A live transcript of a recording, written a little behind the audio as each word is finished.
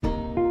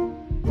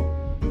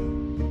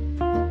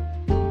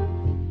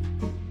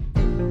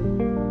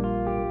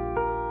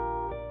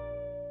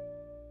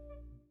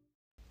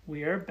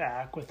we're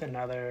back with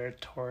another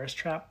Tourist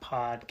Trap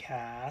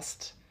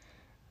podcast.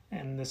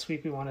 And this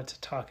week we wanted to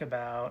talk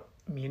about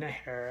Meena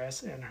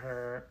Harris and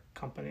her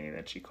company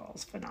that she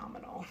calls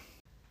Phenomenal.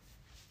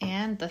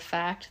 And the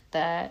fact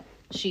that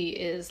she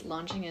is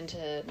launching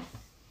into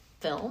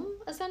film,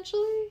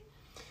 essentially?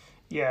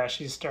 Yeah,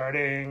 she's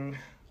starting...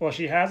 Well,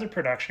 she has a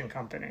production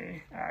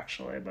company,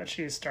 actually, but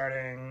she's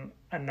starting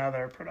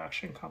another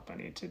production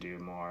company to do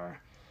more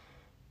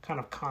kind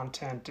of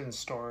content and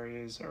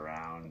stories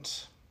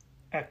around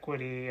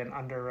equity and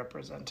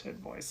underrepresented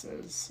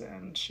voices.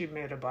 And she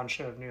made a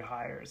bunch of new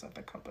hires at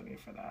the company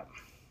for that.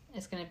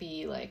 It's going to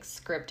be like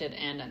scripted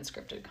and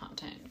unscripted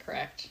content,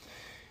 correct?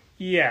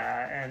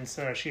 Yeah, and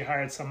so she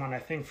hired someone, I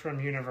think, from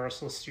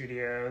Universal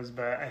Studios,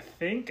 but I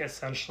think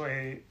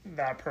essentially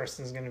that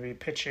person is going to be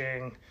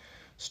pitching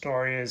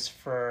stories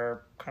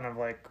for kind of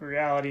like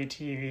reality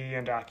TV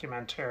and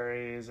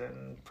documentaries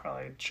and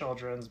probably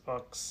children's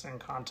books and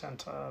content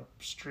to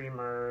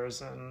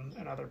streamers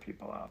and other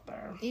people out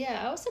there.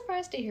 Yeah, I was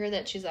surprised to hear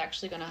that she's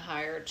actually going to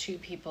hire 2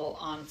 people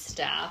on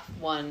staff,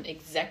 one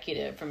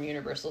executive from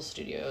Universal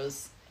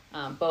Studios,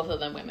 both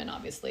of them women,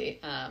 obviously,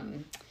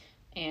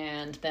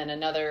 and then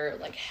another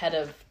like head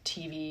of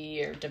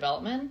TV or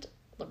development,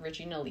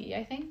 Regina Lee,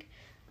 I think.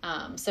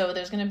 So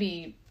there's going to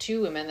be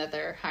 2 women that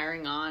they're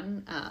hiring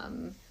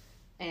on.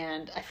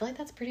 And I feel like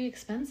that's pretty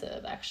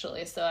expensive,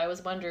 actually. So I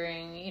was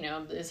wondering, you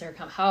know,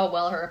 how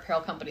well her apparel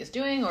company is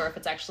doing, or if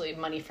it's actually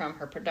money from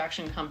her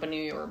production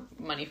company or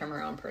money from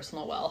her own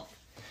personal wealth.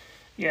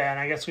 Yeah, and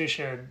I guess we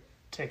should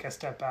take a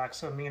step back.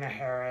 So Meena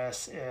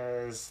Harris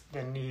is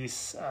the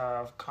niece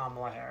of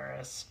Kamala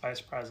Harris,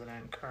 vice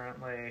president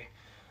currently.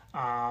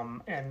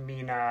 And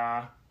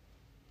Meena,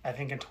 I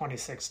think in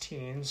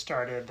 2016,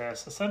 started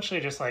this essentially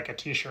just like a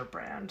t-shirt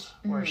brand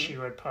where she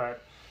would put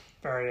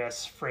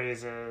various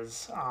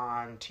phrases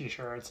on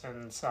t-shirts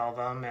and sell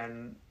them,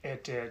 and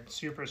it did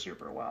super,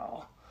 super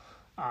well.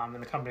 And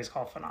the company's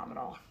called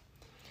Phenomenal.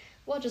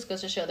 Well, it just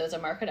goes to show there's a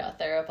market out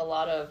there of a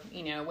lot of,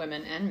 you know,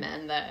 women and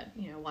men that,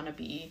 you know, want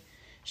to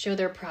show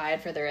their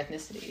pride for their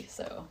ethnicity.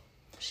 So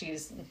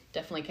she's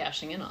definitely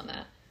cashing in on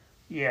that.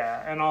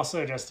 Yeah, and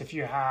also just if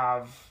you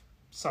have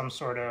some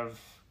sort of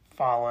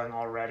following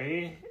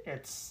already,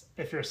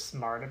 if you're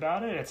smart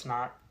about it, it's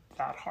not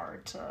that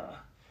hard to...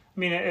 I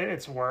mean,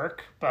 it's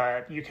work,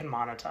 but you can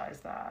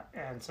monetize that.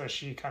 And so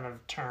she kind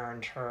of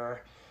turned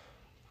her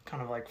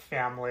kind of like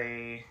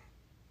family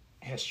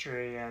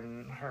history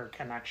and her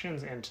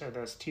connections into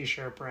this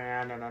t-shirt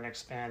brand and then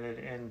expanded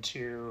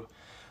into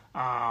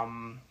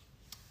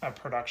a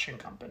production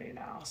company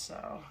now.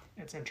 So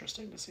it's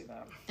interesting to see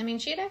that. I mean,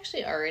 she had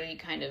actually already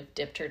kind of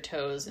dipped her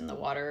toes in the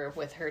water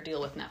with her deal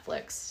with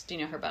Netflix. Do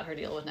you know about her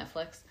deal with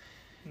Netflix?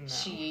 No.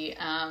 She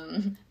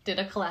did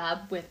a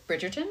collab with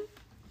Bridgerton.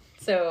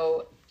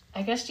 So...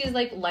 I guess she's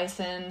like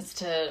licensed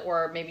to,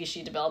 or maybe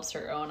she develops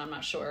her own, I'm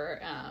not sure,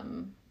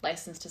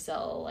 licensed to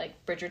sell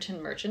like Bridgerton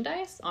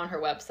merchandise on her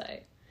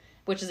website,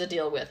 which is a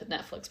deal with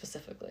Netflix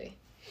specifically.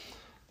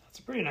 That's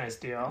a pretty nice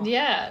deal.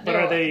 Yeah. But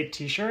are they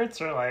t-shirts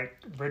or like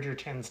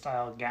Bridgerton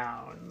style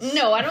gowns?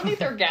 No, I don't think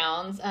they're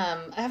gowns. I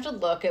have to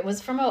look. It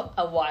was from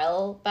a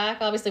while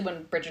back, obviously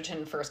when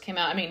Bridgerton first came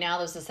out. I mean, now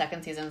there's the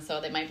 2nd season,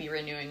 so they might be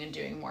renewing and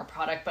doing more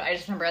product. But I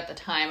just remember at the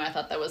time, I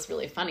thought that was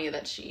really funny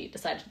that she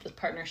decided to do this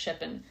partnership,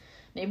 and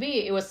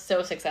maybe it was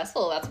so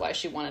successful, that's why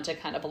she wanted to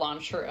kind of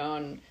launch her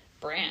own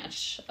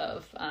branch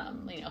of,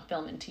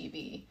 film and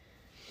TV.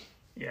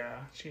 Yeah,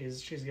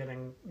 she's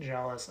getting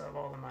jealous of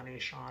all the money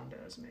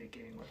Shonda is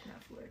making with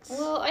Netflix.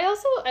 Well,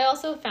 I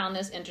also found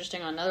this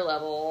interesting on another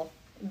level,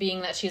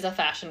 being that she's a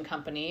fashion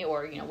company,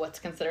 or, you know, what's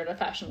considered a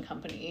fashion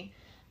company,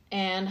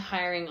 and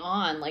hiring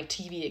on, like,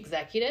 TV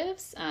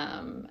executives.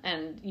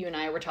 And you and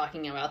I were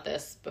talking about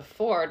this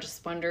before,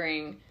 just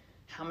wondering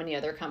how many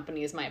other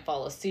companies might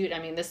follow suit. I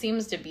mean, this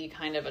seems to be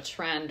kind of a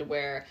trend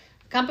where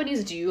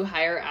companies do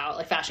hire out,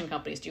 like fashion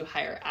companies do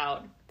hire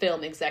out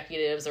film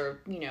executives or,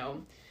 you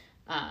know,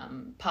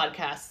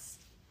 podcasts,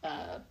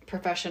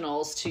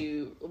 professionals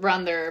to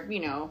run their, you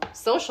know,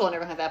 social and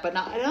everything like that, but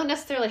I don't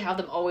necessarily have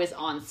them always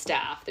on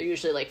staff. They're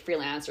usually like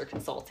freelance or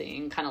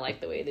consulting, kind of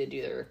like the way they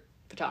do their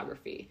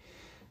photography.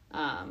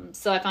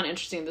 So I found it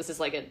interesting this is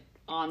like an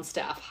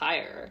on-staff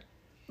hire.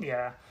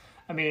 Yeah.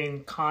 I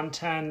mean,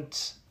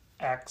 content...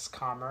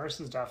 commerce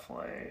is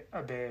definitely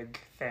a big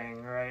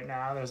thing right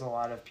now. There's a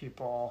lot of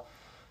people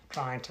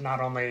trying to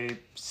not only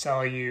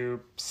sell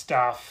you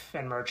stuff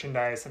and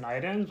merchandise and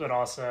items, but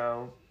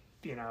also,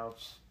 you know,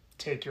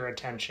 take your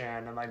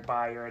attention and like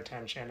buy your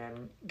attention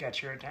and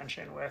get your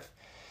attention with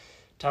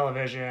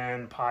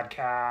television,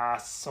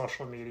 podcasts,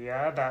 social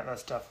media.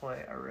 That's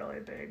definitely a really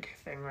big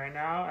thing right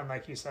now. And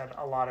like you said,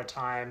 a lot of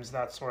times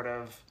that's sort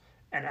of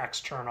an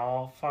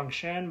external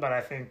function, but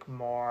I think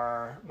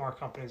more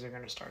companies are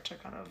going to start to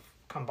kind of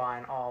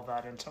combine all of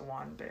that into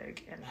one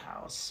big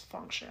in-house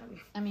function.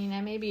 I mean,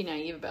 I may be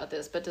naive about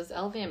this, but does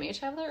LVMH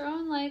have their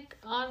own like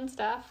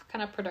on-staff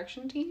kind of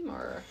production team,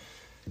 or?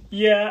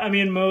 Yeah, I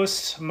mean,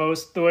 most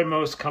the way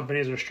most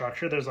companies are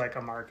structured, there's like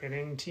a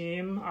marketing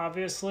team,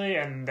 obviously,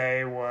 and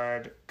they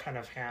would kind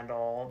of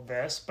handle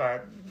this,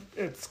 but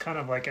it's kind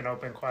of like an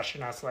open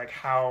question as to like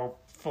how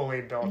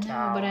fully built No,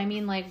 out. but I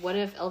mean, like, what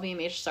if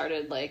LVMH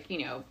started, like,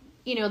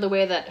 the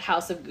way that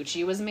House of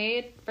Gucci was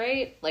made,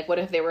 right? Like, what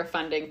if they were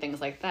funding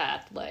things like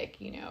that? Like,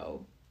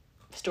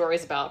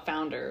 stories about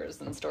founders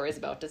and stories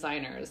about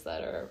designers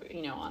that are,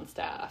 on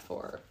staff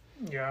or...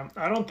 Yeah,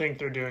 I don't think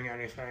they're doing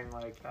anything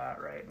like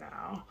that right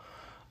now.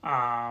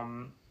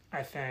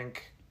 I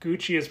think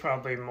Gucci is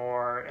probably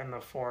more in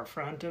the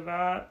forefront of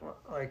that.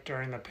 Like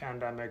during the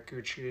pandemic,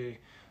 Gucci,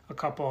 a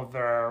couple of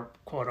their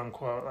quote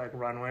unquote like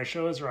runway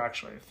shows were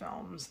actually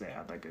films. They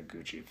had like a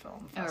Gucci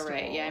film festival. Oh,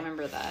 right. Yeah, I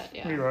remember that.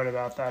 Yeah. We wrote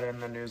about that in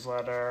the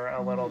newsletter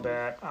a little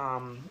bit.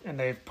 And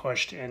they've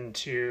pushed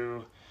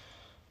into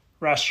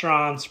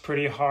restaurants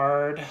pretty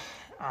hard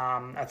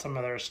at some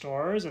of their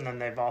stores. And then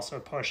they've also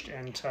pushed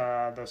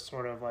into the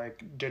sort of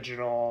like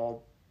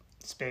digital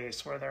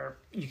space where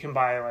you can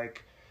buy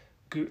like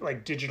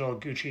digital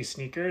Gucci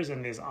sneakers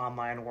in these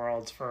online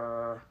worlds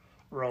for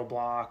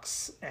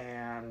Roblox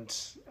and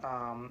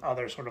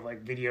other sort of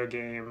like video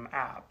game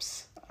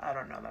apps. I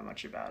don't know that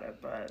much about it,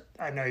 but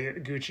I know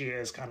Gucci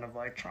is kind of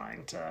like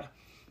trying to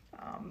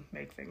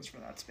make things for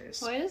that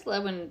space. Well, I just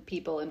love when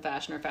people in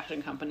fashion or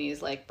fashion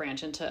companies like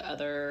branch into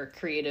other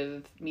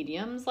creative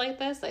mediums like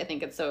this. I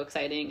think it's so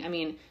exciting. I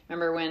mean,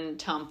 remember when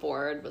Tom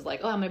Ford was like,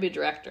 "Oh, I'm gonna be a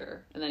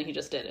director," and then he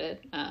just did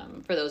it.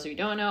 For those who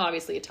don't know,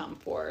 obviously Tom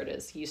Ford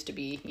he used to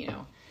be,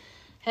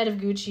 head of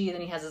Gucci.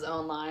 Then he has his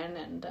own line,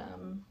 and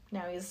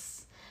now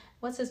he's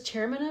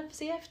chairman of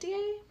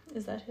CFDA?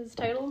 Is that his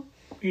title?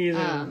 He's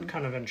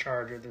kind of in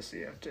charge of the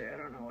CFDA. I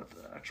don't know what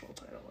the actual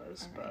title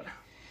is, right.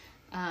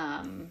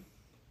 but.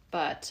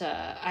 But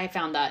I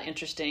found that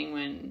interesting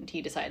when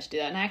he decided to do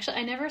that. And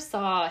I never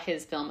saw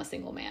his film A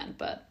Single Man,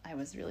 but I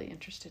was really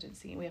interested in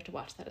seeing. We have to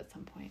watch that at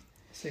some point.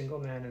 Single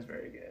Man is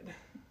very good.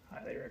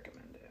 Highly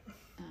recommend it.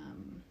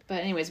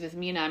 But anyways, with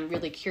Meena, I'm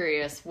really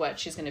curious what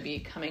she's going to be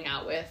coming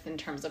out with in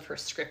terms of her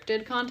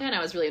scripted content.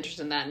 I was really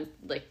interested in that,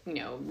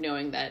 and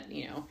knowing that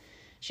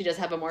she does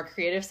have a more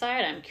creative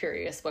side. I'm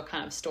curious what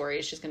kind of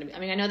stories she's going to be. I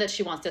mean, I know that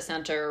she wants to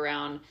center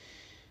around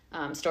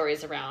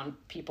stories around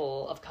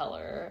people of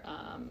color,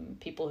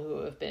 people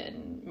who have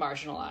been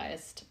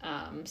marginalized.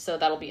 So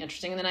that'll be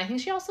interesting. And then I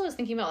think she also is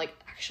thinking about like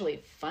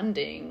actually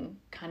funding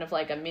kind of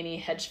like a mini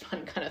hedge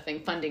fund kind of thing,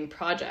 funding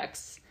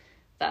projects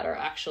that are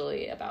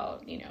actually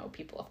about,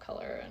 people of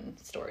color and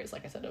stories,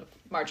 like I said, of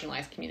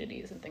marginalized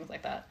communities and things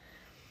like that.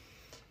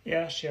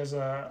 Yeah, she has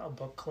a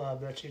book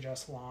club that she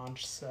just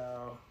launched,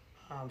 so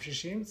she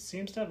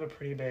seems to have a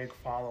pretty big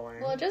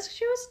following. Well, it just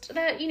shows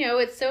that,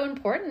 it's so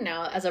important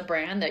now as a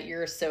brand that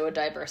you're so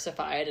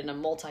diversified and a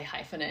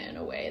multi-hyphenate in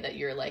a way that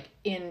you're like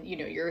in,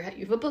 you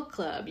have a book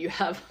club, you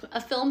have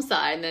a film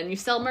side, and then you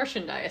sell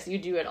merchandise, you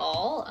do it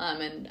all.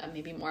 And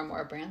maybe more and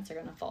more brands are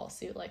going to follow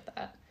suit like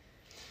that.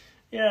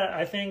 Yeah,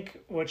 I think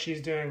what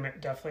she's doing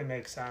definitely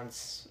makes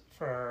sense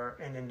for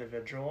an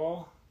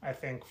individual. I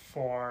think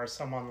for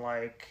someone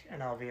like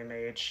an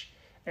LVMH,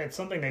 it's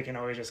something they can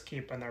always just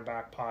keep in their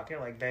back pocket.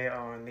 Like they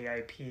own the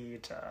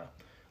IP to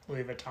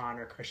Louis Vuitton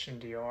or Christian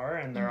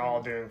Dior, and they're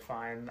all doing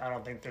fine. I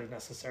don't think there's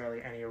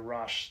necessarily any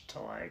rush to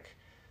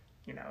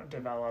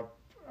develop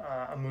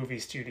a movie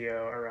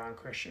studio around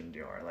Christian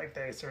Dior. Like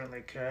they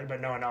certainly could,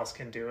 but no one else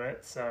can do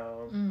it.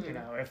 So,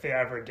 if they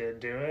ever did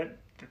do it,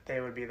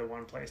 they would be the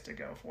one place to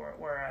go for it.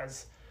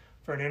 Whereas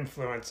for an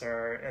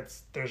influencer,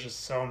 there's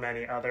just so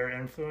many other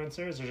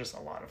influencers. There's just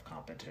a lot of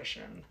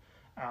competition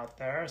out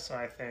there. So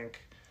I think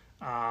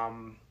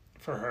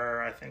for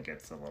her, I think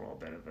it's a little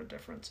bit of a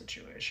different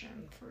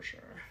situation for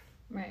sure.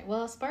 Right.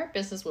 Well, smart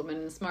businesswoman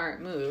and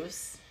smart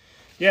moves.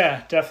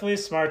 Yeah, definitely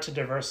smart to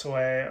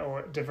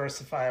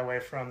diversify away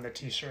from the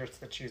t-shirts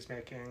that she's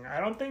making. I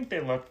don't think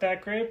they look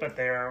that great, but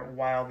they're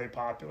wildly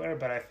popular.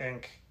 But I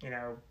think,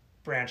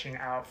 branching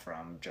out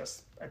from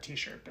just a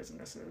t-shirt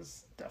business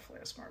is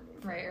definitely a smart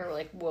move. Right, or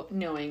like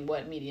knowing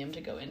what medium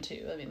to go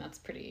into. I mean, that's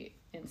pretty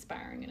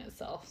inspiring in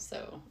itself.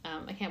 So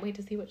I can't wait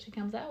to see what she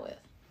comes out with.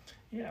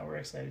 Yeah, we're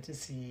excited to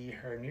see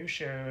her new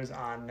shows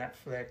on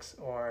Netflix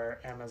or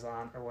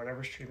Amazon or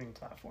whatever streaming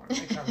platform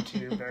they come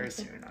to very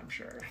soon, I'm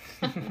sure.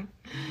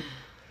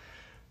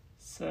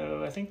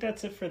 So I think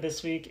that's it for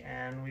this week,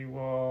 and we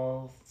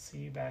will see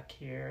you back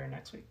here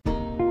next week.